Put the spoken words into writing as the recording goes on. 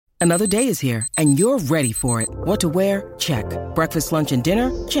Another day is here, and you're ready for it. What to wear? Check. Breakfast, lunch, and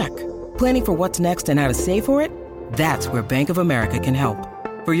dinner? Check. Planning for what's next and how to save for it? That's where Bank of America can help.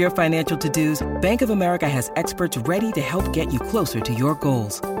 For your financial to-dos, Bank of America has experts ready to help get you closer to your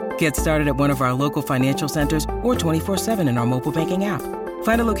goals. Get started at one of our local financial centers or 24/7 in our mobile banking app.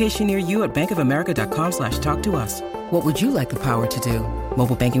 Find a location near you at bankofamerica.com/talktous. What would you like the power to do?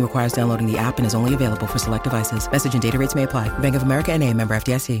 Mobile banking requires downloading the app and is only available for select devices. Message and data rates may apply. Bank of America N.A., member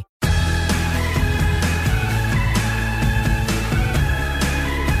FDIC.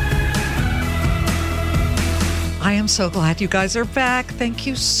 I am so glad you guys are back. Thank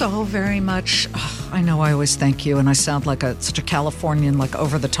you so very much. Oh, I know I always thank you, and I sound like such a Californian, like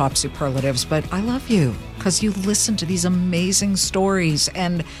over-the-top superlatives, but I love you because you listen to these amazing stories,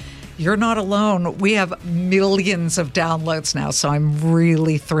 and you're not alone. We have millions of downloads now, so I'm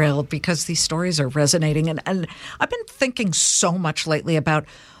really thrilled because these stories are resonating. And I've been thinking so much lately about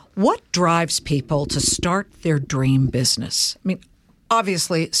what drives people to start their dream business. I mean,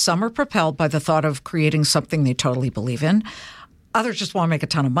 obviously, some are propelled by the thought of creating something they totally believe in. Others just want to make a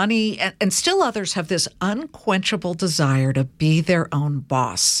ton of money. And still others have this unquenchable desire to be their own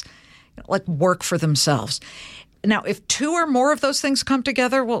boss, like work for themselves. Now, if two or more of those things come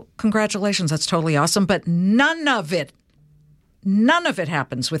together, well, congratulations. That's totally awesome. But none of it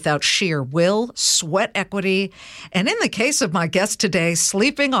happens without sheer will, sweat equity, and in the case of my guest today,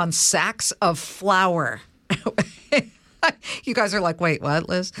 sleeping on sacks of flour. You guys are like, wait, what,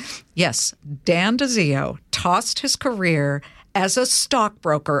 Liz? Yes, Dan DiZio tossed his career as a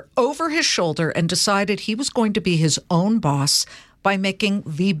stockbroker over his shoulder and decided he was going to be his own boss by making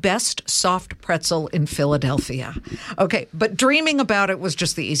the best soft pretzel in Philadelphia. Okay, but dreaming about it was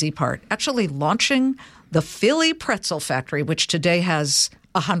just the easy part. Actually launching the Philly Pretzel Factory, which today has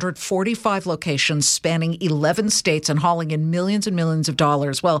 145 locations spanning 11 states and hauling in millions and millions of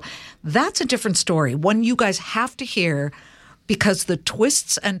dollars. Well, that's a different story, one you guys have to hear because the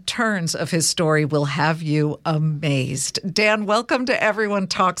twists and turns of his story will have you amazed. Dan, welcome to Everyone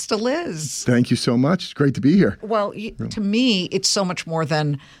Talks to Liz. Thank you so much. It's great to be here. Well, to me, it's so much more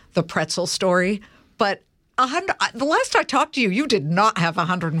than the pretzel story, but the last I talked to you, you did not have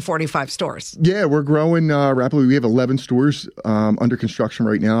 145 stores. Yeah, we're growing rapidly. We have 11 stores under construction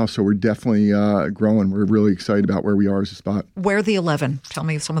right now, so we're definitely growing. We're really excited about where we are as a spot. Where are the 11? Tell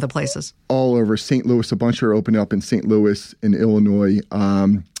me some of the places. All over St. Louis. A bunch are opening up in St. Louis, in Illinois.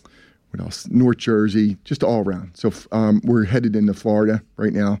 What else? North Jersey, just all around. So we're headed into Florida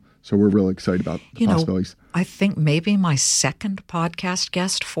right now. So we're really excited about the possibilities. I think maybe my second podcast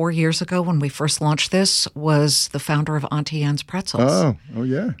guest 4 years ago when we first launched this was the founder of Auntie Anne's Pretzels. Oh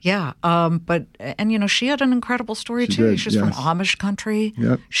yeah. Yeah. She had an incredible story too. She's from Amish country.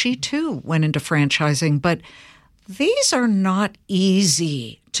 Yep. She too went into franchising, but these are not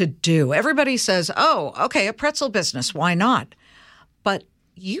easy to do. Everybody says, oh, okay, a pretzel business. Why not? But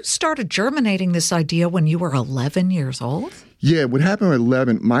you started germinating this idea when you were 11 years old? Yeah, what happened at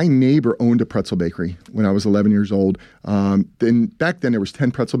 11, my neighbor owned a pretzel bakery when I was 11 years old. Back then, there was 10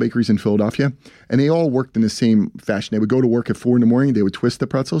 pretzel bakeries in Philadelphia, and they all worked in the same fashion. They would go to work at 4 in the morning. They would twist the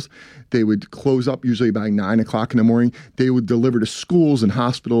pretzels. They would close up usually by 9 o'clock in the morning. They would deliver to schools and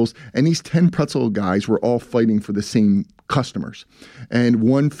hospitals, and these 10 pretzel guys were all fighting for the same customers. And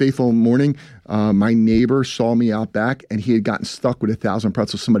one fateful morning, my neighbor saw me out back, and he had gotten stuck with 1,000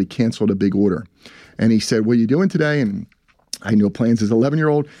 pretzels. Somebody canceled a big order. And he said, what are you doing today? And I had no plans as an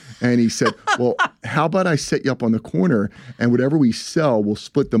 11-year-old. And he said, well, how about I set you up on the corner and whatever we sell, we'll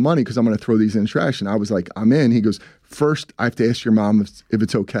split the money because I'm going to throw these in the trash. And I was like, I'm in. He goes, first, I have to ask your mom if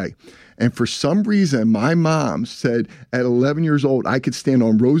it's okay. And for some reason, my mom said at 11 years old, I could stand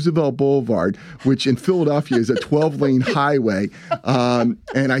on Roosevelt Boulevard, which in Philadelphia is a 12-lane highway.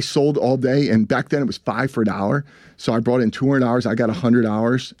 And I sold all day. And back then it was $5 for $1. So I brought in $200. I got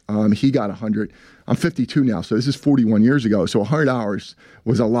 $100. He got $100. I'm 52 now, so this is 41 years ago. So $100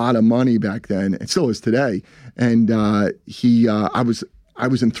 was a lot of money back then. It still is today. And I was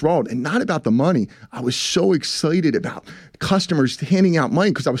enthralled, and not about the money. I was so excited about customers handing out money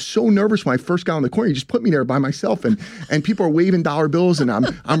because I was so nervous when I first got on the corner. You just put me there by myself, and people are waving dollar bills, and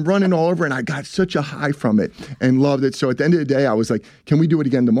I'm running all over, and I got such a high from it and loved it. So at the end of the day, I was like, "Can we do it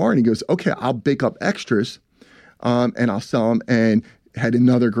again tomorrow?" And he goes, "Okay, I'll bake up extras, and I'll sell them." And had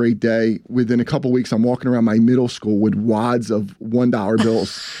another great day. Within a couple of weeks, I'm walking around my middle school with wads of $1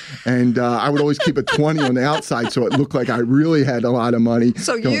 bills. And I would always keep a 20 on the outside so it looked like I really had a lot of money.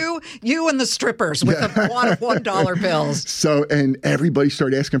 So you and the strippers with a wad of $1 bills. So, and everybody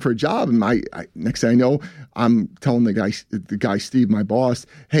started asking for a job. And next thing I know, I'm telling the guy Steve, my boss,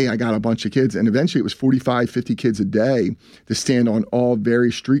 hey, I got a bunch of kids. And eventually it was 45, 50 kids a day to stand on all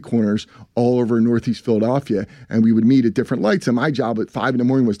various street corners all over Northeast Philadelphia. And we would meet at different lights. And my job at 5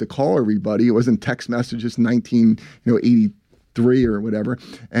 a.m. was to call everybody. It wasn't text messages, 1983 or whatever.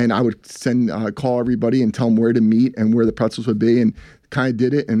 And I would call everybody and tell them where to meet and where the pretzels would be, and kind of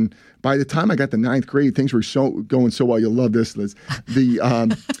did it. And by the time I got to 9th grade, things were going so well. You'll love this, Liz.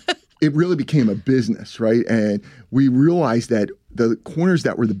 It really became a business, right? And we realized that the corners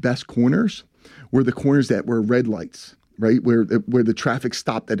that were the best corners were the corners that were red lights, right? Where the traffic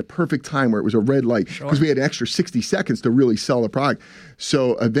stopped at a perfect time, where it was a red light, because we had an extra 60 seconds to really sell the product.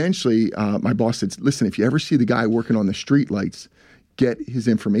 So eventually, my boss said, listen, if you ever see the guy working on the street lights, get his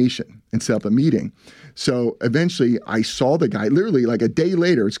information and set up a meeting. So eventually I saw the guy literally like a day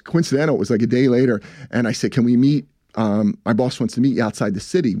later. It's coincidental. It was like a day later. And I said, can we meet? My boss wants to meet you outside the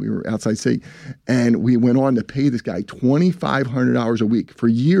city. We were outside the city. And we went on to pay this guy $2,500 a week for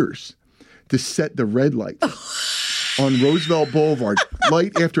years to set the red lights on Roosevelt Boulevard,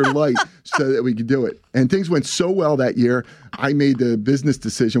 light after light, so that we could do it. And things went so well that year, I made the business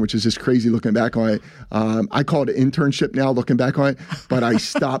decision, which is just crazy looking back on it. I call it an internship now looking back on it, but I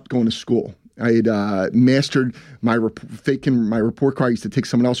stopped going to school. I had mastered faking my report card. I used to take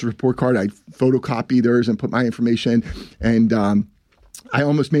someone else's report card. I'd photocopy theirs and put my information. And I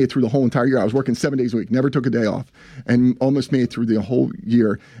almost made it through the whole entire year. I was working 7 days a week, never took a day off, and almost made it through the whole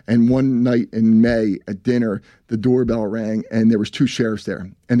year. And one night in May at dinner, the doorbell rang, and there was 2 sheriffs there.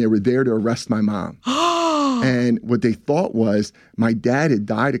 And they were there to arrest my mom. And what they thought was my dad had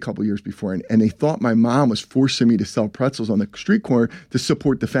died a couple years before, and they thought my mom was forcing me to sell pretzels on the street corner to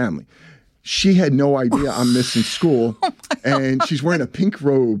support the family. She had no idea I'm missing school, and she's wearing a pink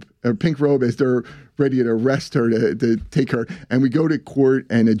robe as they're ready to arrest her to take her. And we go to court,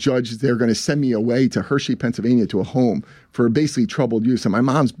 and a judge, they're going to send me away to Hershey, Pennsylvania, to a home for basically troubled youth. And my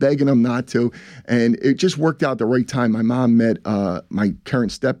mom's begging them not to, and it just worked out the right time. My mom met my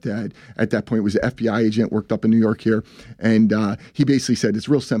current stepdad. At that point, was an FBI agent, worked up in New York here, and he basically said, it's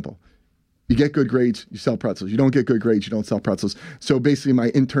real simple. You get good grades, you sell pretzels. You don't get good grades, you don't sell pretzels. So basically my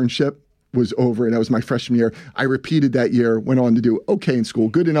internship was over, and that was my freshman year. I repeated that year, went on to do okay in school,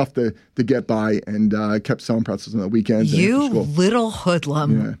 good enough to get by, and kept selling pretzels on the weekends. You little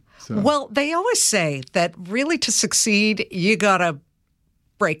hoodlum. Yeah, so. Well, they always say that really to succeed, you got to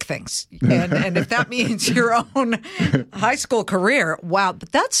break things. And if that means your own high school career, wow,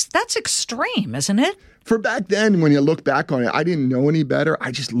 but that's extreme, isn't it? For back then, when you look back on it, I didn't know any better. I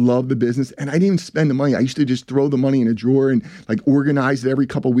just loved the business, and I didn't even spend the money. I used to just throw the money in a drawer and like organize it every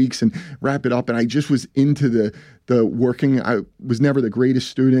couple of weeks and wrap it up. And I just was into the working. I was never the greatest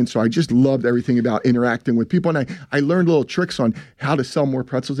student, so I just loved everything about interacting with people. And I learned little tricks on how to sell more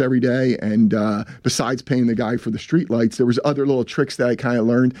pretzels every day. And besides paying the guy for the street lights, there was other little tricks that I kind of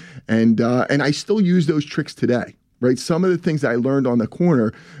learned, and I still use those tricks today. Right. Some of the things that I learned on the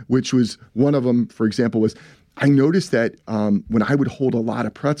corner, which was one of them, for example, was I noticed that when I would hold a lot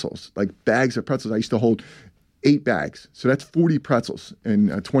of pretzels, like bags of pretzels, I used to hold 8 bags. So that's 40 pretzels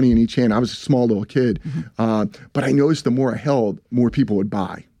and 20 in each hand. I was a small little kid. But I noticed the more I held, more people would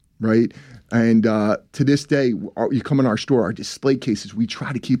buy. Right. And to this day, you come in our store, our display cases, we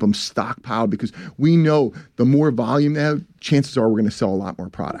try to keep them stockpiled because we know the more volume they have, chances are we're going to sell a lot more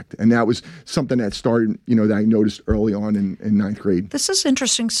product. And that was something that started, that I noticed early on in 9th grade. This is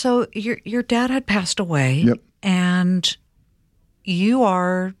interesting. So your dad had passed away. Yep. And you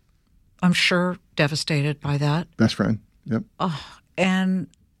are, I'm sure, devastated by that. Best friend. Yep. And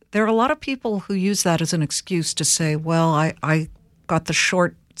there are a lot of people who use that as an excuse to say, well, I got the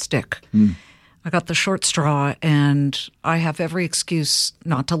short stick. I got the short straw, and I have every excuse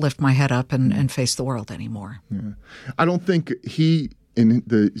not to lift my head up and face the world anymore. Yeah. I don't think in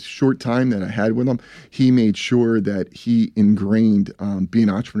the short time that I had with him, he made sure that he ingrained being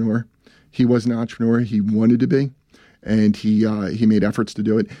an entrepreneur. He was an entrepreneur. He wanted to be, and he made efforts to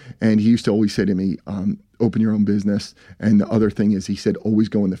do it. And he used to always say to me, open your own business. And the other thing is, he said, always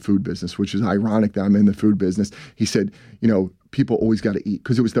go in the food business, which is ironic that I'm in the food business. He said, people always got to eat,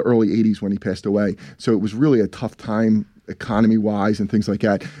 because it was the early 80s when he passed away. So it was really a tough time economy-wise and things like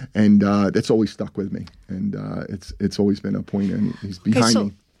that. And that's always stuck with me. And it's always been a point, and he's behind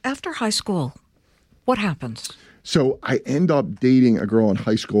me. After high school, what happens? So I end up dating a girl in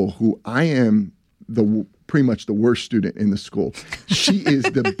high school who I am pretty much the worst student in the school. She is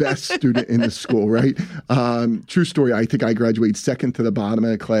the best student in the school, right? True story. I think I graduated second to the bottom of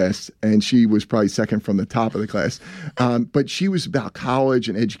the class, and she was probably second from the top of the class. But she was about college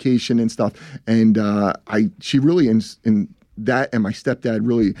and education and stuff, and she really that and my stepdad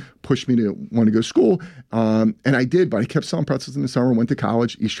really pushed me to want to go to school. And I did, but I kept selling pretzels in the summer, went to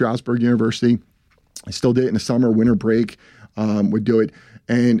college, East Stroudsburg University. I still did it in the summer, winter break, would do it.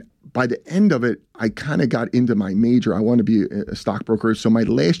 And by the end of it, I kind of got into my major. I wanted to be a stockbroker. So my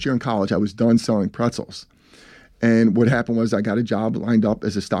last year in college, I was done selling pretzels. And what happened was I got a job lined up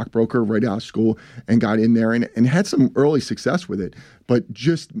as a stockbroker right out of school and got in there and had some early success with it, but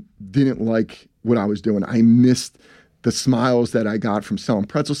just didn't like what I was doing. I missed the smiles that I got from selling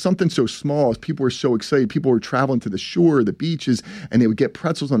pretzels, something so small. People were so excited. People were traveling to the shore, the beaches, and they would get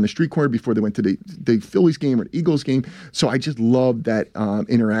pretzels on the street corner before they went to the Phillies game or the Eagles game. So I just loved that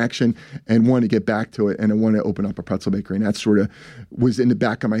interaction and wanted to get back to it. And I wanted to open up a pretzel bakery. And that sort of was in the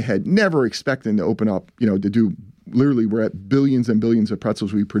back of my head, never expecting to open up, to do. Literally, we're at billions and billions of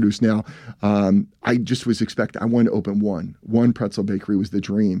pretzels we produce now. I just was expecting, I wanted to open one pretzel bakery was the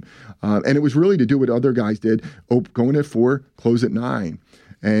dream. And it was really to do what other guys did, go in at 4, close at 9.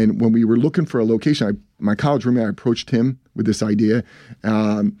 And when we were looking for a location, my college roommate, I approached him with this idea.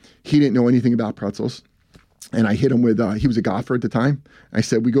 He didn't know anything about pretzels. And I hit him with, he was a golfer at the time. I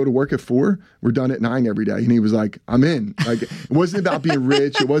said, we go to work at 4, we're done at 9 every day. And he was like, I'm in. Like, it wasn't about being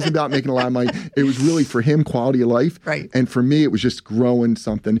rich. It wasn't about making a lot of money. It was really for him, quality of life. Right. And for me, it was just growing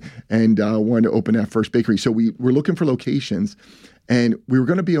something and wanted to open that first bakery. So we were looking for locations. And we were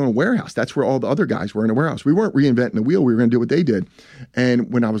going to be on a warehouse. That's where all the other guys were in a warehouse. We weren't reinventing the wheel. We were going to do what they did.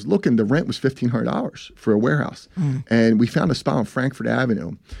 And when I was looking, the rent was $1,500 for a warehouse. And we found a spot on Frankfurt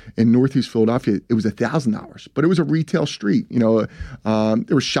Avenue in Northeast Philadelphia. It was $1,000, but it was a retail street. There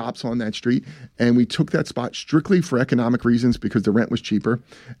were shops on that street. And we took that spot strictly for economic reasons because the rent was cheaper.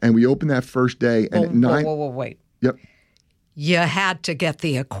 And we opened that first day. And at 9. Wait. Yep. You had to get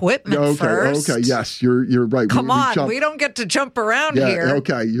the equipment first. Okay, yes, you're right. Come on, we don't get to jump around here.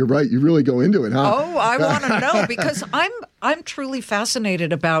 Okay, you're right. You really go into it, huh? Oh, I want to know because I'm truly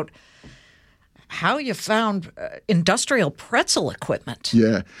fascinated about how you found industrial pretzel equipment.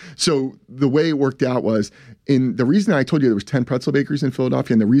 Yeah. So the way it worked out was the reason I told you there was 10 pretzel bakeries in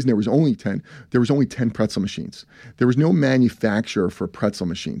Philadelphia, and the reason there was only 10 pretzel machines. There was no manufacturer for pretzel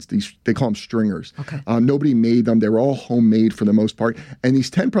machines. They call them stringers. Okay. Nobody made them. They were all homemade for the most part. And these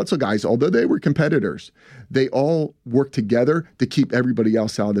 10 pretzel guys, although they were competitors, they all worked together to keep everybody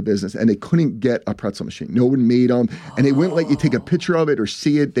else out of the business. And they couldn't get a pretzel machine. No one made them. And they wouldn't let you take a picture of it or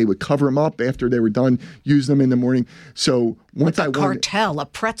see it. They would cover them up after they were done, use them in the morning. So once a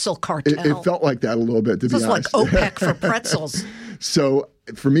pretzel cartel. It felt like that a little bit, to be honest. Like OPEC for pretzels. So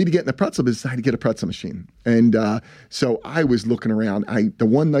for me to get in the pretzel business, I had to get a pretzel machine. And so I was looking around. The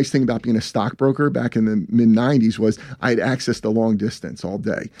one nice thing about being a stockbroker back in the mid-'90s was I had access to long distance all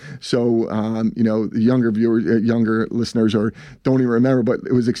day. So, the younger viewers, younger listeners don't even remember, but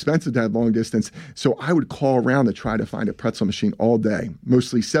it was expensive to have long distance. So I would call around to try to find a pretzel machine all day.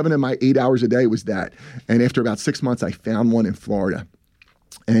 Mostly 7 of my 8 hours a day was that. And after about 6 months, I found one in Florida.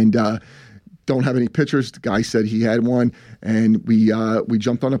 And don't have any pictures. The guy said he had one, and we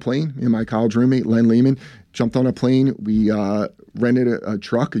jumped on a plane. Me and my college roommate, Len Lehman, jumped on a plane. We rented a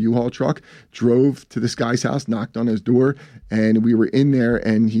truck, a U-Haul truck, drove to this guy's house, knocked on his door, and we were in there,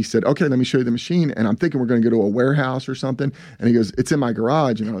 and he said, okay, let me show you the machine. And I'm thinking we're going to go to a warehouse or something. And he goes, it's in my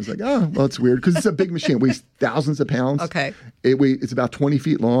garage. And I was like, oh, well, it's weird because it's a big machine. It weighs thousands of pounds. Okay. It's about 20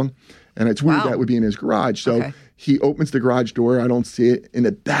 feet long. And it's weird that would be in his garage. So he opens the garage door. I don't see it. In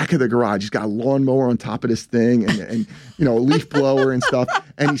the back of the garage, he's got a lawnmower on top of this thing and a leaf blower and stuff.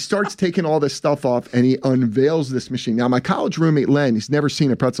 And he starts taking all this stuff off and he unveils this machine. Now, my college roommate, Len, he's never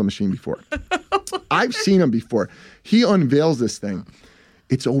seen a pretzel machine before. I've seen them before. He unveils this thing.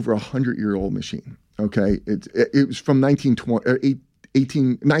 It's over 100-year-old machine. Okay. It was from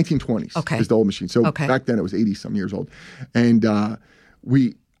 1920s. Okay. Is the old machine. So back then it was 80-some years old. And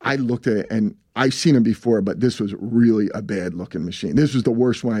I looked at it, and I've seen them before, but this was really a bad-looking machine. This was the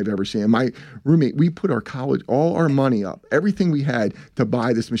worst one I've ever seen. And my roommate, we put all our money up, everything we had to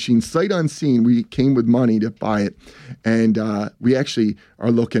buy this machine. Sight unseen, we came with money to buy it. And we actually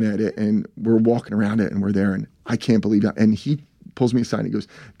are looking at it, and we're walking around it, and we're there, and I can't believe that. And he pulls me aside, and he goes,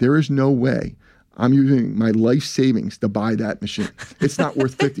 there is no way I'm using my life savings to buy that machine. It's not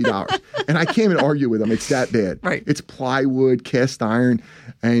worth $50. And I can't even argue with him. It's that bad. Right. It's plywood, cast iron.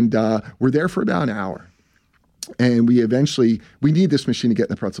 And we're there for about an hour. And we need this machine to get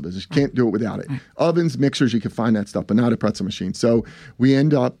in the pretzel business. You can't do it without it. Right. Ovens, mixers, you can find that stuff, but not a pretzel machine. So we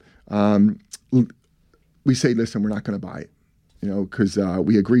end up, we say, listen, we're not going to buy it, because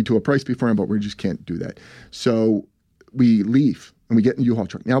we agreed to a price beforehand, but we just can't do that. So we leave. And we get in the U-Haul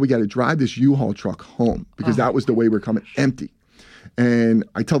truck. Now we got to drive this U-Haul truck home because that was the way we're coming, empty. And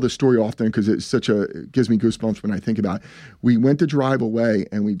I tell this story often because it gives me goosebumps when I think about it. We went to drive away,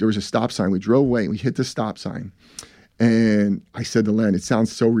 and there was a stop sign. We drove away, and we hit the stop sign. And I said to Len, it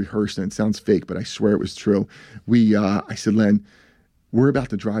sounds so rehearsed and it sounds fake, but I swear it was true. I said, Len, we're about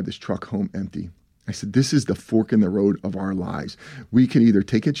to drive this truck home empty. I said, this is the fork in the road of our lives. We can either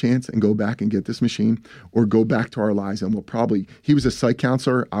take a chance and go back and get this machine, or go back to our lives, and he was a psych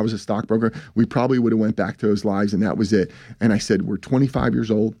counselor, I was a stockbroker. We probably would have went back to those lives, and that was it. And I said, we're 25 years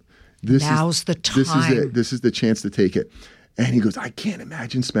old. Now's the time. This is it. This is the chance to take it. And he goes, I can't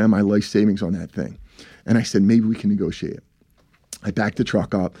imagine spending my life savings on that thing. And I said, maybe we can negotiate it. I back the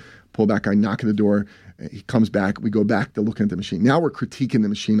truck up, pull back, I knock at the door. He comes back. We go back to looking at the machine. Now we're critiquing the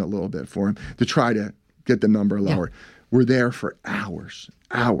machine a little bit for him to try to get the number lower. Yeah. We're there for hours.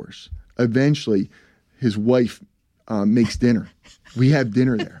 Eventually, his wife makes dinner. We have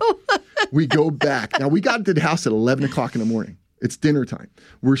dinner there. We go back. Now, we got to the house at 11 o'clock in the morning. It's dinner time.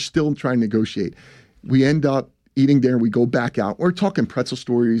 We're still trying to negotiate. We end up eating dinner, we go back out. We're talking pretzel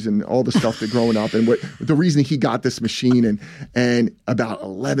stories and all the stuff that growing up, and the reason he got this machine. And about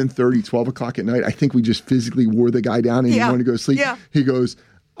 11:30, 12 o'clock at night, I think we just physically wore the guy down, and he wanted to go to sleep. Yeah. He goes,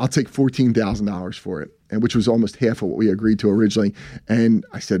 I'll take $14,000 for it, and which was almost half of what we agreed to originally. And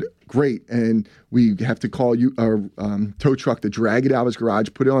I said, great. And we have to call a tow truck to drag it out of his garage,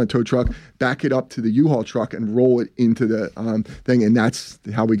 put it on a tow truck, back it up to the U-Haul truck, and roll it into the thing. And that's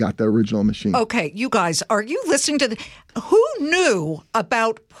how we got the original machine. Okay, you guys, are you listening to who knew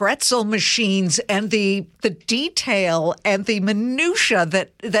about pretzel machines and the detail and the minutia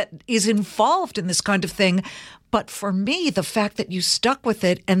that is involved in this kind of thing? But for me, the fact that you stuck with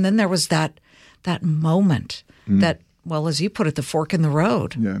it, and then there was that moment that, well, as you put it, the fork in the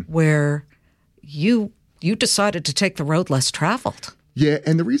road, where you decided to take the road less traveled. Yeah,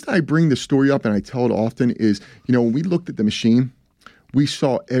 and the reason I bring the story up, and I tell it often, is, when we looked at the machine, we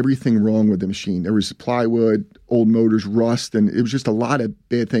saw everything wrong with the machine. There was plywood, old motors, rust, and it was just a lot of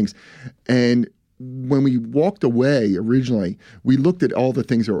bad things. And when we walked away originally, we looked at all the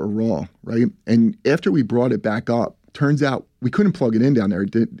things that were wrong, right? And after we brought it back up, turns out we couldn't plug it in down there.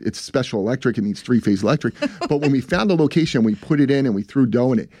 It's special electric. It needs 3-phase electric. But when we found the location, we put it in and we threw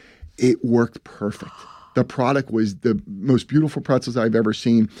dough in it. It worked perfect. The product was the most beautiful pretzels I've ever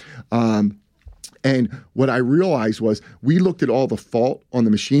seen. And what I realized was we looked at all the fault on the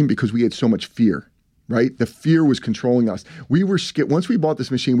machine because we had so much fear. Right? The fear was controlling us. We were scared. Once we bought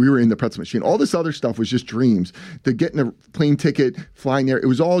this machine, we were in the pretzel machine. All this other stuff was just dreams. The getting a plane ticket, flying there, it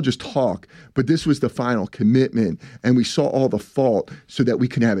was all just talk. But this was the final commitment. And we saw all the fault so that we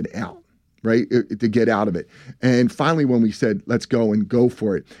could have it out, right? To get out of it. And finally, when we said, let's go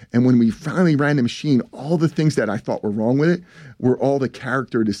for it. And when we finally ran the machine, all the things that I thought were wrong with it were all the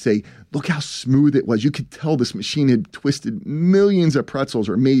character to say, look how smooth it was. You could tell this machine had twisted millions of pretzels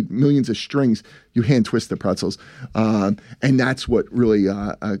or made millions of strings. You hand twist the pretzels. And that's what really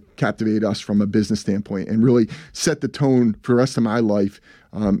captivated us from a business standpoint and really set the tone for the rest of my life.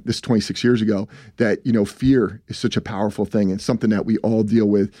 This 26 years ago, that fear is such a powerful thing and something that we all deal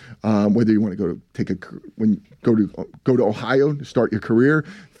with. Whether you want to go to Ohio to start your career,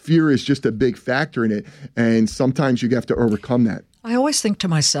 fear is just a big factor in it, and sometimes you have to overcome that. I always think to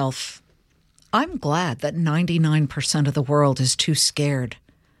myself, I'm glad that 99% of the world is too scared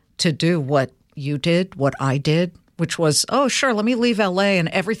to do what you did, what I did. Which was, oh, sure, let me leave L.A. and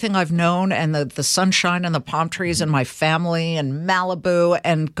everything I've known and the sunshine and the palm trees and my family and Malibu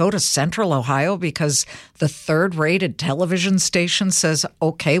and go to Central Ohio because the third-rated television station says,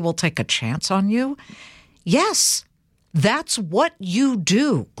 okay, we'll take a chance on you. Yes, that's what you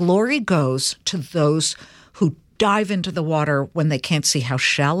do. Glory goes to those who dive into the water when they can't see how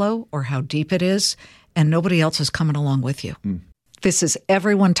shallow or how deep it is, and nobody else is coming along with you. This is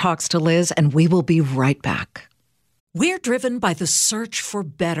Everyone Talks to Liz, and we will be right back. We're driven by the search for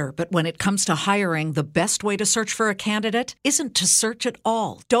better, but when it comes to hiring, the best way to search for a candidate isn't to search at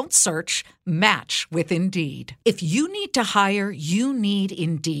all. Don't search, match with Indeed. If you need to hire, you need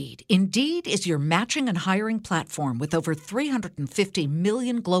Indeed. Indeed is your matching and hiring platform with over 350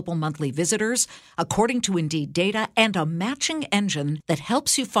 million global monthly visitors, according to Indeed data, and a matching engine that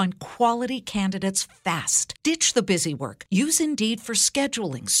helps you find quality candidates fast. Ditch the busy work. Use Indeed for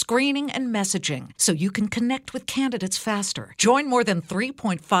scheduling, screening, and messaging so you can connect with candidates faster. Join more than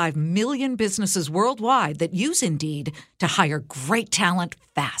 3.5 million businesses worldwide that use Indeed to hire great talent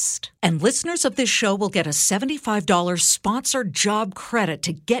fast. And listeners of this show will get a $75 sponsored job credit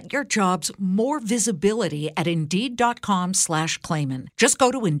to get your jobs more visibility at Indeed.com/Clayman. Just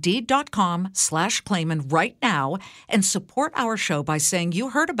go to Indeed.com/Clayman right now and support our show by saying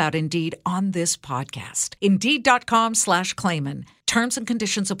you heard about Indeed on this podcast. Indeed.com/Clayman. Terms and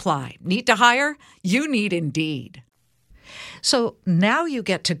conditions apply. Need to hire? You need Indeed. So now you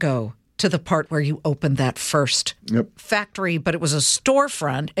get to go to the part where you opened that first factory, but it was a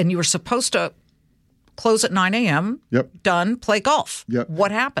storefront, and you were supposed to close at 9 a.m., done, play golf.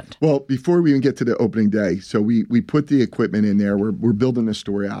 What happened? Well, before we even get to the opening day, so we put the equipment in there. We're building the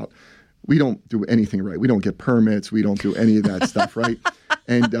store out. We don't do anything right. We don't get permits. We don't do any of that stuff, right?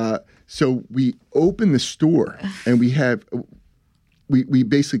 And so we open the store, and we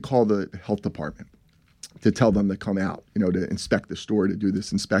basically call the health department to tell them to come out, to inspect the store, to do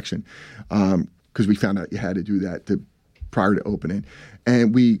this inspection, because we found out you had to do that prior to opening.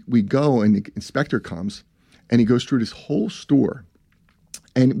 And we go, and the inspector comes, and he goes through this whole store,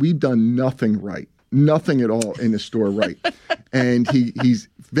 and we've done nothing right, nothing at all in the store right. And he's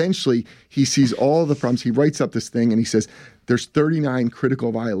eventually he sees all the problems. He writes up this thing, and he says, "There's 39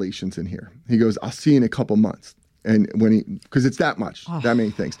 critical violations in here." He goes, "I'll see you in a couple months." And because it's that much, that many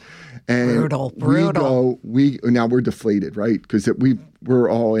things. And brutal. Now we're deflated, right? Because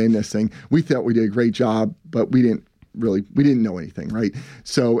we're all in this thing. We thought we did a great job, but we didn't know anything, right?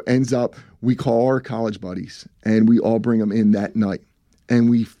 So ends up, we call our college buddies, and we all bring them in that night, and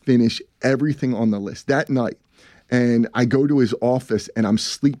we finish everything on the list that night. And I go to his office, and I'm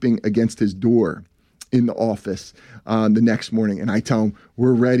sleeping against his door in the office the next morning, and I tell him,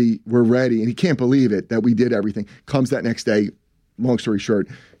 we're ready. And he can't believe it that we did everything. Comes that next day, long story short,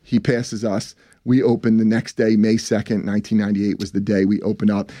 he passes us. We open the next day, May 2nd, 1998 was the day we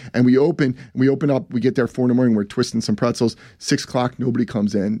opened up. And we open up, we get there 4 a.m, we're twisting some pretzels. 6 o'clock, nobody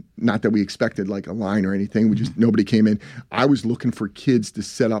comes in. Not that we expected like a line or anything. Nobody came in. I was looking for kids to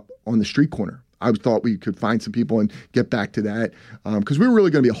set up on the street corner. I thought we could find some people and get back to that because we were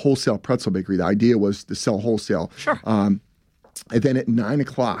really going to be a wholesale pretzel bakery. The idea was to sell wholesale. Sure. And then at 9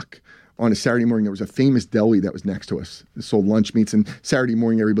 o'clock on a Saturday morning, there was a famous deli that was next to us. It sold lunch meats. And Saturday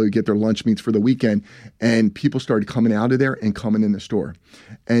morning, everybody would get their lunch meats for the weekend. And people started coming out of there and coming in the store.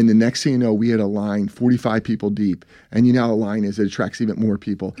 And the next thing you know, we had a line 45 people deep. And you know how a line is. It attracts even more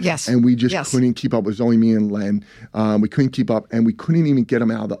people. Yes. And we just couldn't keep up. It was only me and Len. We couldn't keep up. And we couldn't even get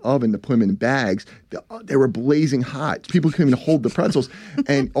them out of the oven to put them in bags. They were blazing hot. People couldn't even hold the pretzels.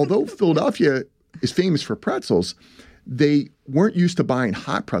 And although Philadelphia is famous for pretzels, they weren't used to buying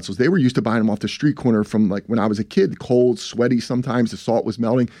hot pretzels. They were used to buying them off the street corner from like when I was a kid, cold, sweaty sometimes, the salt was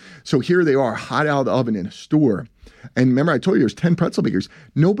melting. So here they are, hot out of the oven in a store. And remember, I told you there's 10 pretzel bakers.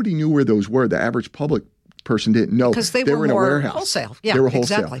 Nobody knew where those were. The average public person didn't know. Because they were in a warehouse. Wholesale. Yeah, they were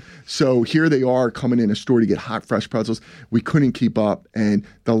wholesale. Exactly. So here they are coming in a store to get hot, fresh pretzels. We couldn't keep up, and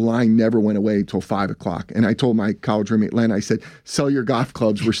the line never went away until 5 o'clock. And I told my college roommate, Len, I said, sell your golf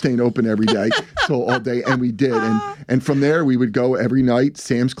clubs. We're staying open every day till all day. And we did. And from there, we would go every night,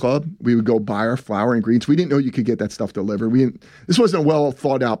 Sam's Club. We would go buy our flour and ingredients. We didn't know you could get that stuff delivered. This wasn't a well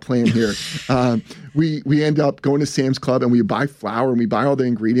thought out plan here. We end up going to Sam's Club, and we buy flour, and we buy all the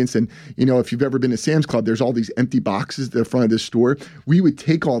ingredients. And, if you've ever been to Sam's Club, there's all these empty boxes at the front of this store. We would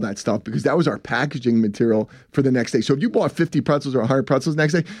take all that stuff because that was our packaging material for the next day. So if you bought 50 pretzels or 100 pretzels the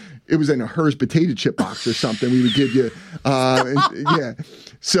next day, it was in a Hers potato chip box or something we would give you. Yeah.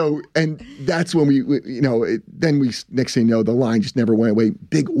 So, and that's when next thing you know, the line just never went away.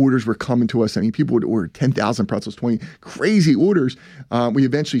 Big orders were coming to us. I mean, people would order 10,000 pretzels, 20 crazy orders. We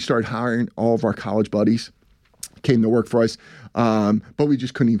eventually started hiring all of our college buddies, came to work for us. But we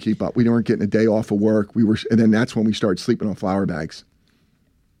just couldn't even keep up. We weren't getting a day off of work. And then that's when we started sleeping on flour bags.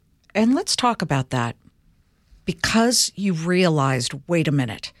 And let's talk about that, because you realized, wait a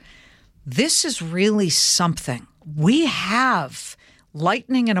minute, this is really something. We have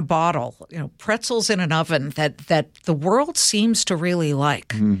lightning in a bottle, pretzels in an oven that the world seems to really like.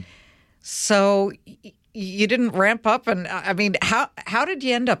 Mm. So you didn't ramp up, and I mean, how did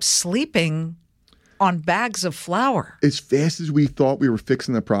you end up sleeping on bags of flour? As fast as we thought we were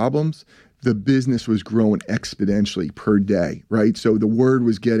fixing the problems, the business was growing exponentially per day, right? So the word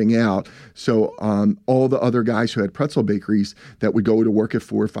was getting out. So all the other guys who had pretzel bakeries that would go to work at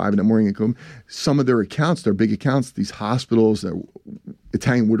 4 or 5 in the morning and come, some of their accounts, their big accounts, these hospitals,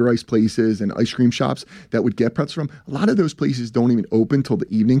 Italian wood rice places and ice cream shops that would get pretzels from, a lot of those places don't even open till the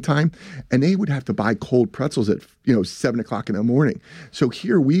evening time. And they would have to buy cold pretzels at 7 o'clock in the morning. So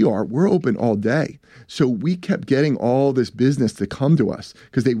here we are, we're open all day. So we kept getting all this business to come to us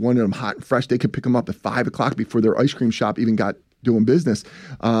because they wanted them hot and fresh. They could pick them up at 5 o'clock before their ice cream shop even got doing business.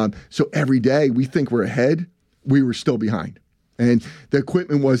 So every day we think we're ahead, we were still behind. And the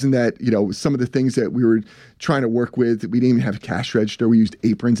equipment wasn't that, some of the things that we were trying to work with, we didn't even have a cash register. We used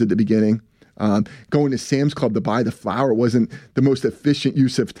aprons at the beginning. Going to Sam's Club to buy the flour wasn't the most efficient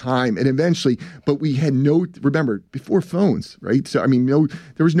use of time. And eventually, but we had remember, before phones, right? So, I mean,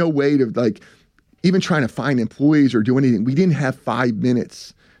 there was no way to like, even trying to find employees or do anything. We didn't have 5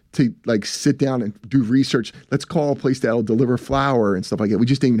 minutes to like sit down and do research. Let's call a place that'll deliver flour and stuff like that. We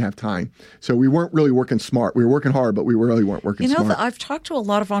just didn't even have time. So we weren't really working smart. We were working hard, but we really weren't working smart. I've talked to a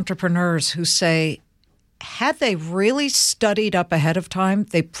lot of entrepreneurs who say, had they really studied up ahead of time,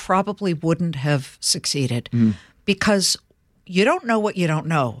 they probably wouldn't have succeeded because you don't know what you don't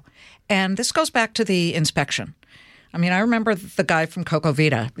know. And this goes back to the inspection. I mean, I remember the guy from Coco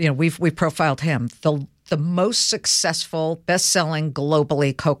Vita. We've profiled him. The most successful, best-selling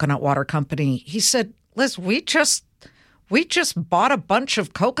globally coconut water company. He said, Liz, we just bought a bunch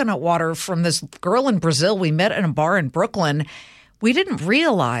of coconut water from this girl in Brazil we met in a bar in Brooklyn. We didn't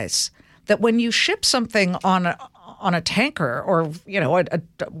realize that when you ship something on a tanker or,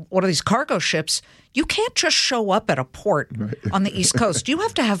 one of these cargo ships, you can't just show up at a port on the East Coast. You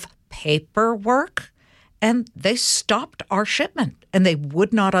have to have paperwork. And they stopped our shipment and they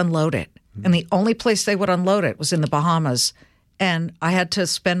would not unload it. And the only place they would unload it was in the Bahamas. And I had to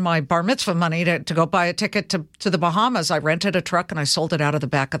spend my bar mitzvah money to go buy a ticket to the Bahamas. I rented a truck and I sold it out of the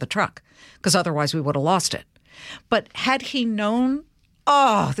back of the truck because otherwise we would have lost it. But had he known,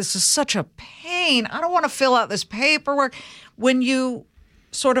 this is such a pain. I don't want to fill out this paperwork. When you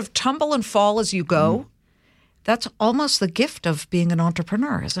sort of tumble and fall as you go, that's almost the gift of being an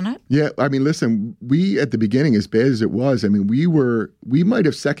entrepreneur, isn't it? Yeah. I mean, listen, we at the beginning, as bad as it was, I mean, we might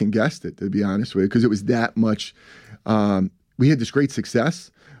have second guessed it, to be honest with you, because it was that much. We had this great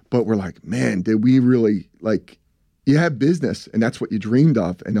success, but we're like, man, did we really you have business and that's what you dreamed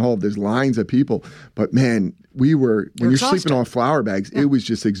of and all of these lines of people. But man, when you're sleeping on flour bags, it was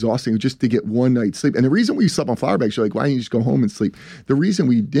just exhausting just to get one night's sleep. And the reason we slept on flour bags, you're like, why don't you just go home and sleep? The reason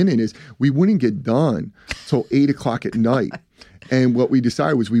we didn't is we wouldn't get done till 8:00 at night. And what we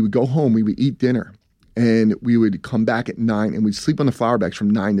decided was we would go home, we would eat dinner, and we would come back at 9 and we'd sleep on the flour bags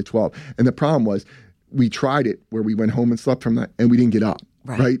from 9 to 12. And the problem was we tried it where we went home and slept from that and we didn't get up.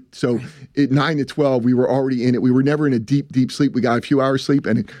 Right. So at 9 to 12, we were already in it. We were never in a deep, deep sleep. We got a few hours sleep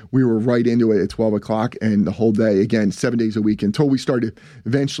and we were right into it at 12 o'clock and the whole day, again, 7 days a week until we started.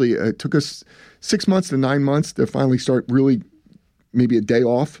 Eventually, it took us 6 months to 9 months to finally start really maybe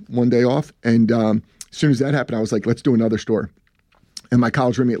one day off. And as soon as that happened, I was like, let's do another store. And my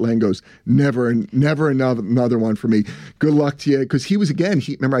college roommate Len goes, never another one for me. Good luck to you. Because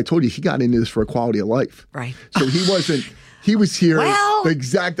remember I told you, he got into this for a quality of life. Right. So he wasn't. He was here the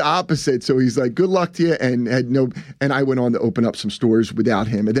exact opposite. So he's like, good luck to you. And I went on to open up some stores without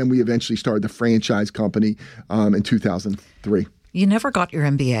him. And then we eventually started the franchise company in 2003. You never got your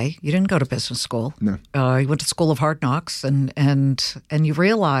MBA. You didn't go to business school. No. You went to School of Hard Knocks and you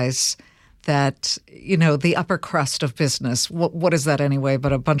realize that, the upper crust of business, what is that anyway,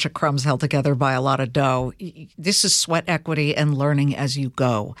 but a bunch of crumbs held together by a lot of dough. This is sweat equity and learning as you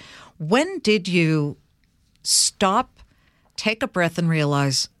go. When did you stop, take a breath and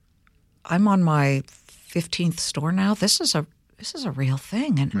realize I'm on my 15th store now? This is a real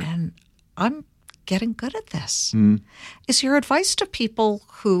thing and I'm getting good at this. Is your advice to people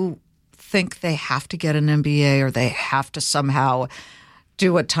who think they have to get an MBA or they have to somehow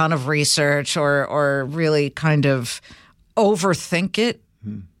do a ton of research or really kind of overthink it?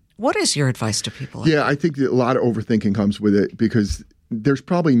 What is your advice to people? Yeah, I think that a lot of overthinking comes with it because there's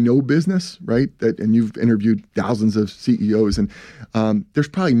probably no business, right? And you've interviewed thousands of CEOs, and there's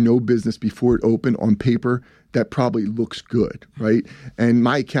probably no business before it opened on paper that probably looks good, right? And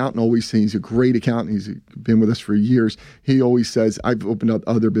my accountant always says, he's a great accountant. He's been with us for years. He always says, I've opened up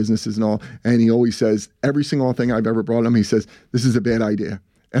other businesses and all, and he always says, every single thing I've ever brought him, he says, this is a bad idea.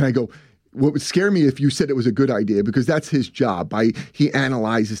 And I go, what would scare me if you said it was a good idea, because that's his job. He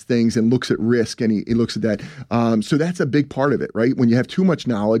analyzes things and looks at risk, and he looks at that. So that's a big part of it, right? When you have too much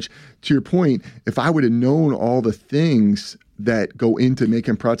knowledge, to your point, if I would have known all the things that go into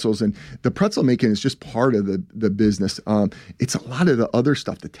making pretzels, and the pretzel making is just part of the business. It's a lot of the other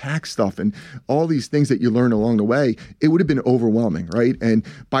stuff, the tax stuff, and all these things that you learn along the way. It would have been overwhelming, right? And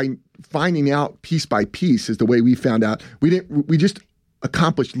by finding out piece by piece is the way we found out. We just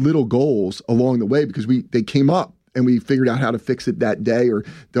accomplished little goals along the way because they came up and we figured out how to fix it that day or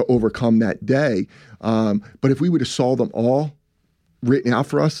to overcome that day. But if we would have saw them all written out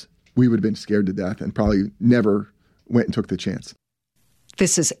for us, we would have been scared to death and probably never went and took the chance.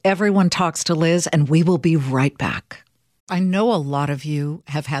 This is Everyone Talks to Liz, and we will be right back. I know a lot of you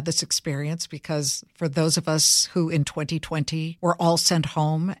have had this experience because for those of us who in 2020 were all sent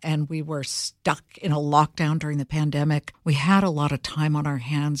home and we were stuck in a lockdown during the pandemic, we had a lot of time on our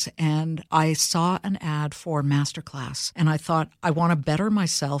hands. And I saw an ad for Masterclass and I thought, I want to better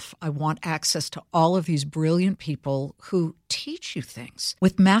myself. I want access to all of these brilliant people who teach you things.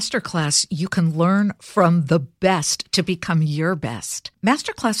 With Masterclass, you can learn from the best to become your best.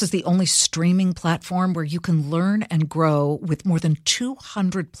 Masterclass is the only streaming platform where you can learn and grow with more than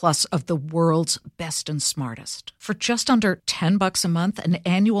 200 plus of the world's best and smartest. For just under $10 a month, an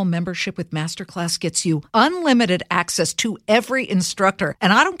annual membership with Masterclass gets you unlimited access to every instructor.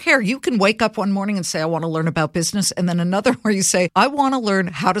 And I don't care. You can wake up one morning and say, I want to learn about business. And then another where you say, I want to learn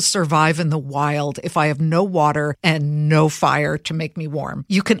how to survive in the wild if I have no water and no fire to make me warm.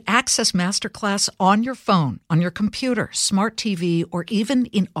 You can access Masterclass on your phone, on your computer, smart TV, or even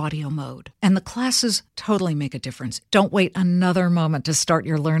in audio mode. And the classes totally make a difference. Don't wait another moment to start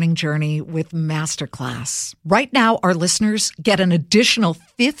your learning journey with Masterclass. Right now, our listeners get an additional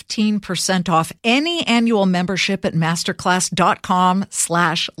 15% off any annual membership at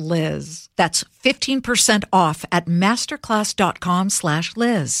masterclass.com/Liz. That's 15% off at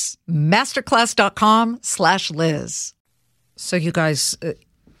masterclass.com/Liz. Masterclass.com/Liz. So you guys,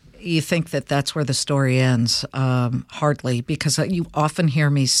 you think that that's where the story ends? Hardly, because you often hear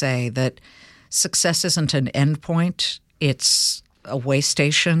me say that success isn't an end point, it's a way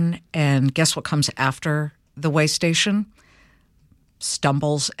station. And guess what comes after the way station?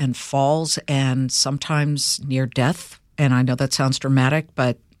 Stumbles and falls and sometimes near death. And I know that sounds dramatic,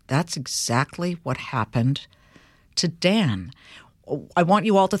 but that's exactly what happened to Dan. I want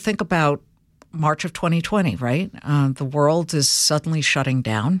you all to think about March of 2020, right? The world is suddenly shutting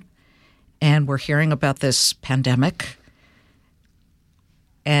down, and we're hearing about this pandemic.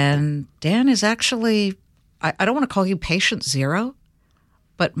 And Dan is actually, I don't want to call you patient zero,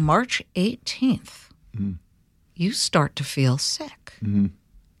 but March 18th, you start to feel sick. Mm-hmm.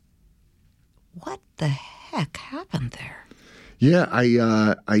 What the heck happened there? Yeah,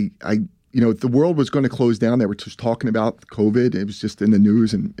 the world was going to close down. They were just talking about COVID. It was just in the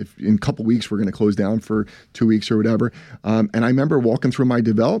news. And if in a couple of weeks, we're going to close down for 2 weeks or whatever. And I remember walking through my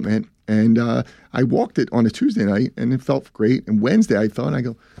development and I walked it on a Tuesday night and it felt great. And Wednesday I thought, I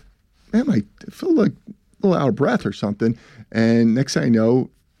go, man, I feel like a little out of breath or something. And next thing I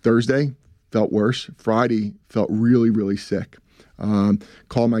know, Thursday felt worse. Friday felt really, really sick.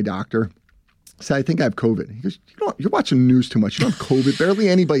 Called my doctor. Said, I think I have COVID. He goes, you're watching the news too much. You don't have COVID. Barely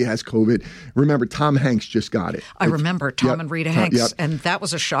anybody has COVID. Remember, Tom Hanks just got it. I remember Tom and Rita Hanks, and that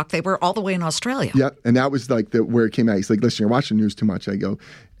was a shock. They were all the way in Australia. Yep, and that was like where it came out. He's like, listen, you're watching the news too much. I go,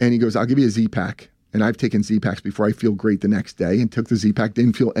 and he goes, I'll give you a Z-Pack. And I've taken Z-Packs before. I feel great the next day, and took the Z-Pack.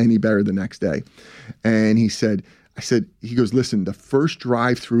 Didn't feel any better the next day. And he goes, listen, the first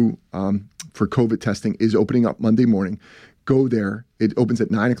drive-through for COVID testing is opening up Monday morning. Go there. It opens at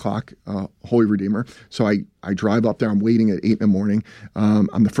 9 o'clock, Holy Redeemer. So I drive up there. I'm waiting at 8 in the morning.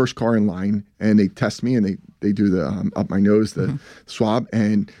 I'm the first car in line, and they test me, and they do the up my nose, the swab,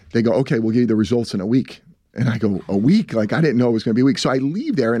 and they go, okay, we'll give you the results in a week. And I go, a week? Like, I didn't know it was going to be a week. So I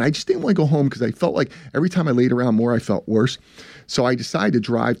leave there, and I just didn't want to go home because I felt like every time I laid around more, I felt worse. So I decided to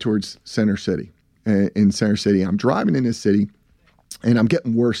drive towards Center City. In Center City, I'm driving in this city. And I'm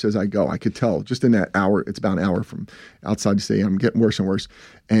getting worse as I go. I could tell just in that hour, it's about an hour from outside the city, I'm getting worse and worse.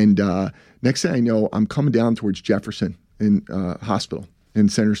 And next thing I know, I'm coming down towards Jefferson in hospital in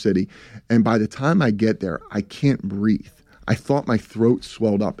Center City. And by the time I get there, I can't breathe. I thought my throat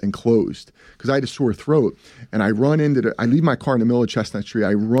swelled up and closed because I had a sore throat. And I leave my car in the middle of Chestnut Street.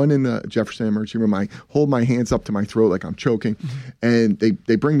 I run in the Jefferson emergency room. I hold my hands up to my throat like I'm choking. And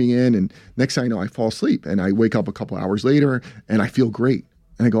they bring me in. And next thing I know, I fall asleep. And I wake up a couple hours later and I feel great.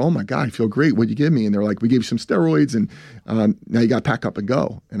 And I go, oh my God, I feel great. What'd you give me? And they're like, we gave you some steroids and now you got to pack up and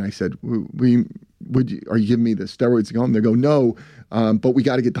go. And I said, are you giving me the steroids to go? And they go, no, but we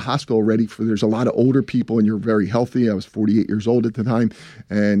got to get the hospital ready there's a lot of older people and you're very healthy. I was 48 years old at the time.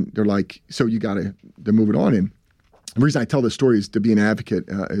 And they're like, so you got to move it on. And the reason I tell this story is to be an advocate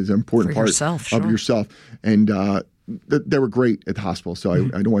is an important part of yourself. And they were great at the hospital, so I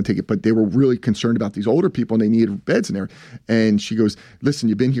don't want to take it. But they were really concerned about these older people, and they needed beds in there. And she goes, listen,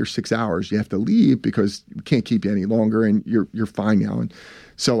 you've been here 6 hours. You have to leave because we can't keep you any longer, and you're fine now. And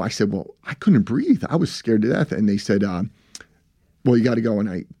so I said, well, I couldn't breathe. I was scared to death. And they said, well, you got to go.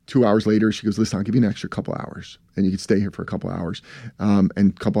 And 2 hours later, she goes, listen, I'll give you an extra couple hours and you can stay here for a couple hours. And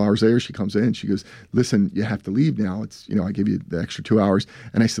a couple hours later, she comes in, she goes, listen, you have to leave now. It's, I give you the extra 2 hours.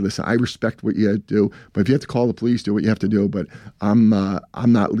 And I said, listen, I respect what you have to do, but if you have to call the police, do what you have to do. But I'm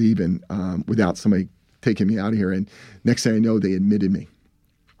not leaving without somebody taking me out of here. And next thing I know, they admitted me.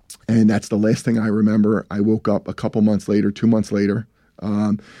 And that's the last thing I remember. I woke up a couple months later, 2 months later,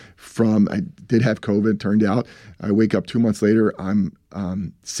 I did have COVID, turned out. I wake up 2 months later, I'm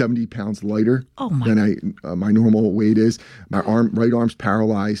 70 pounds lighter than my normal weight is. My right arm's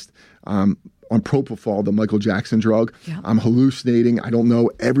paralyzed. On propofol, the Michael Jackson drug. Yeah. I'm hallucinating. I don't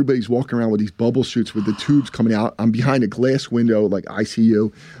know. Everybody's walking around with these bubble chutes with the tubes coming out. I'm behind a glass window like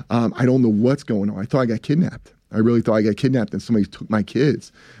ICU. I don't know what's going on. I thought I got kidnapped. I really thought I got kidnapped and somebody took my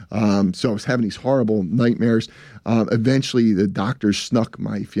kids. So I was having these horrible nightmares. Eventually, the doctors snuck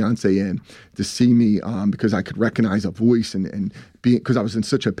my fiance in to see me because I could recognize a voice and because I was in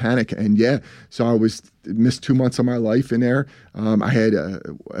such a panic. And so I missed 2 months of my life in there. I had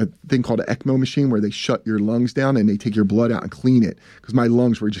a thing called an ECMO machine where they shut your lungs down and they take your blood out and clean it because my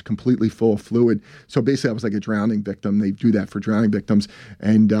lungs were just completely full of fluid. So basically, I was like a drowning victim. They do that for drowning victims.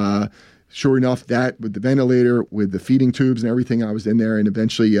 And sure enough, that with the ventilator, with the feeding tubes and everything, I was in there and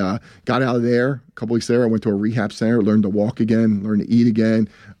eventually got out of there. A couple weeks later, I went to a rehab center, learned to walk again, learned to eat again.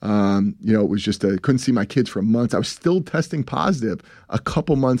 It was just, couldn't see my kids for months. I was still testing positive a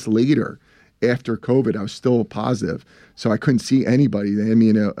couple months later. After COVID, I was still positive. So I couldn't see anybody. They had me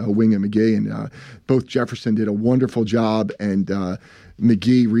in a wing at McGee. And both Jefferson did a wonderful job and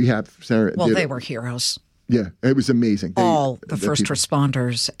McGee Rehab Center. Well, they were heroes. Yeah, it was amazing. All the first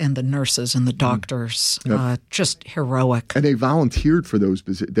responders and the nurses and the doctors, just heroic. And they volunteered for those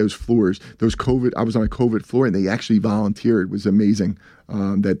floors, those COVID. I was on a COVID floor, and they actually volunteered. It was amazing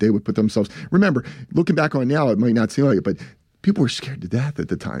that they would put themselves. Remember, looking back on it now, it might not seem like it, but people were scared to death at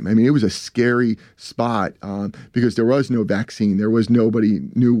the time. I mean, it was a scary spot because there was no vaccine. There was nobody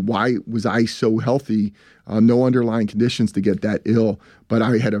knew why was I so healthy, no underlying conditions to get that ill, but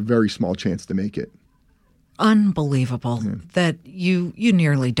I had a very small chance to make it. Unbelievable that you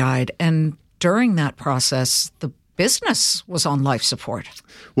nearly died. And during that process, the business was on life support.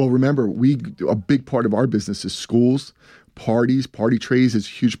 Well, remember, a big part of our business is schools, parties, party trays is a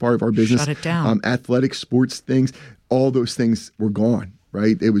huge part of our business. Shut it down. Athletics, sports things, all those things were gone,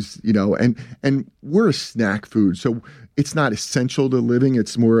 right? It was, and we're a snack food. So it's not essential to living.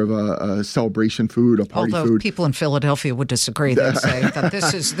 It's more of a celebration food, a party Although food. people in Philadelphia would disagree. They'd say that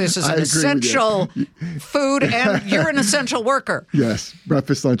this is an essential food and you're an essential worker. Yes,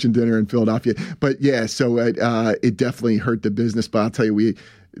 breakfast, lunch, and dinner in Philadelphia. But so it definitely hurt the business. But I'll tell you,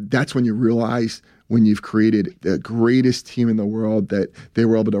 that's when you realize when you've created the greatest team in the world that they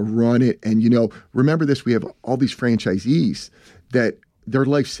were able to run it. And, remember this, we have all these franchisees that their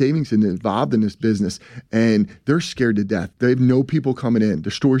life savings and involved in this business, and they're scared to death. They have no people coming in. The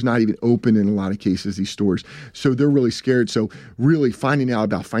store's not even open in a lot of cases, these stores. So they're really scared. So really finding out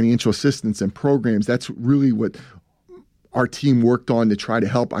about financial assistance and programs, that's really what our team worked on to try to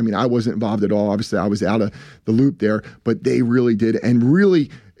help. I mean, I wasn't involved at all. Obviously, I was out of the loop there, but they really did. And really,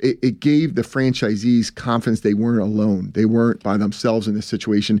 it gave the franchisees confidence they weren't alone. They weren't by themselves in this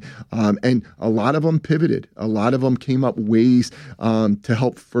situation. And a lot of them pivoted. A lot of them came up ways to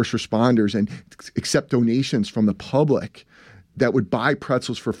help first responders and accept donations from the public that would buy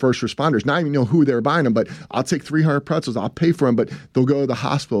pretzels for first responders. Not even know who they're buying them, but I'll take 300 pretzels. I'll pay for them, but they'll go to the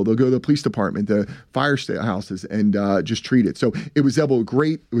hospital. They'll go to the police department, the fire houses, and just treat it. So it was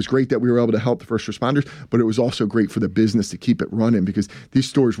great. It was great that we were able to help the first responders, but it was also great for the business to keep it running because these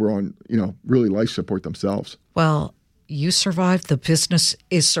stores were on, really life support themselves. Well, you survived. The business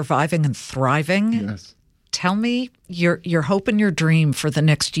is surviving and thriving. Yes. Tell me your hope and your dream for the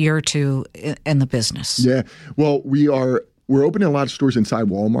next year or two in the business. Yeah. Well, we're opening a lot of stores inside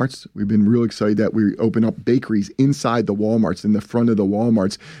Walmarts. We've been really excited that we open up bakeries inside the Walmarts, in the front of the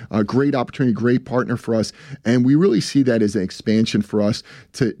Walmarts. A great opportunity, great partner for us. And we really see that as an expansion for us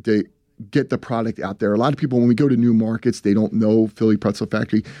to get the product out there. A lot of people, when we go to new markets, they don't know Philly Pretzel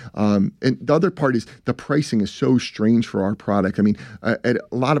Factory. And the other part is the pricing is so strange for our product. I mean, at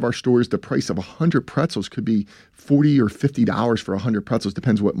a lot of our stores, the price of 100 pretzels could be $40 or $50 for 100 pretzels,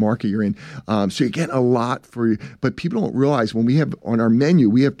 depends what market you're in. So you get a lot but people don't realize when we have on our menu,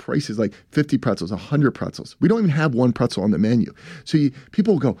 we have prices like 50 pretzels, 100 pretzels. We don't even have one pretzel on the menu. So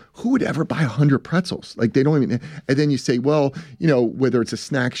people go, who would ever buy 100 pretzels? Like they don't even, and then you say, well, whether it's a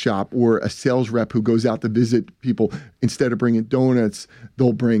snack shop or a sales rep who goes out to visit people, instead of bringing donuts,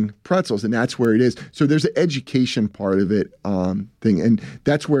 they'll bring pretzels, and that's where it is. So there's an education part of it thing, and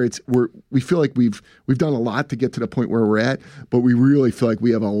that's where we feel like we've done a lot to get to the point where we're at, but we really feel like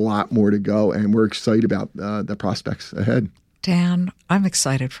we have a lot more to go, and we're excited about the prospects ahead. Dan, I'm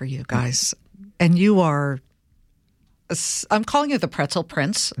excited for you guys, and you are. I'm calling you the Pretzel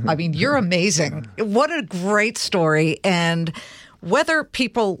Prince. I mean, you're amazing. What a great story, and whether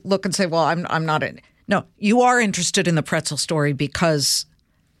people look and say, well, I'm not No, you are interested in the pretzel story because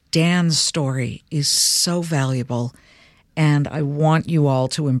Dan's story is so valuable, and I want you all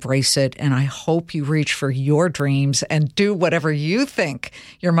to embrace it, and I hope you reach for your dreams and do whatever you think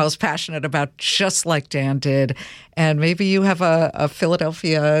you're most passionate about, just like Dan did. And maybe you have a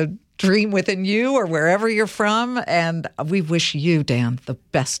Philadelphia dream within you or wherever you're from, and we wish you, Dan, the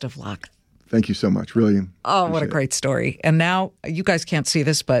best of luck. Thank you so much. Really. Oh, what a great story. And now, you guys can't see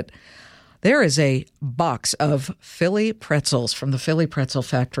this, but there is a box of Philly pretzels from the Philly Pretzel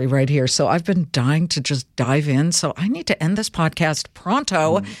Factory right here. So I've been dying to just dive in. So I need to end this podcast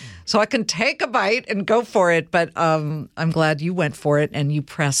pronto so I can take a bite and go for it. But I'm glad you went for it and you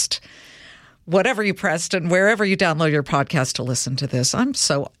pressed whatever you pressed and wherever you download your podcast to listen to this. I'm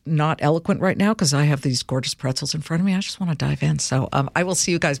so not eloquent right now because I have these gorgeous pretzels in front of me. I just want to dive in. So I will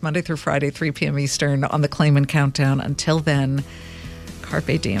see you guys Monday through Friday, 3 p.m. Eastern on the Clayman Countdown. Until then,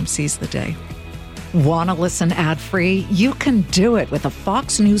 Carpe Diem, seize the day. Want to listen ad-free? You can do it with a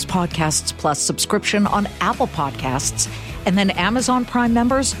Fox News Podcasts Plus subscription on Apple Podcasts. And then Amazon Prime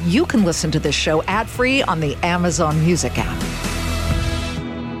members, you can listen to this show ad-free on the Amazon Music app.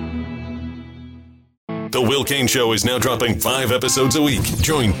 The Will Cain Show is now dropping 5 episodes a week.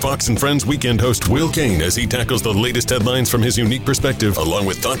 Join Fox and Friends weekend host Will Cain as he tackles the latest headlines from his unique perspective, along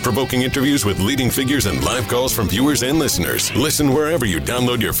with thought-provoking interviews with leading figures and live calls from viewers and listeners. Listen wherever you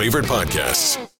download your favorite podcasts.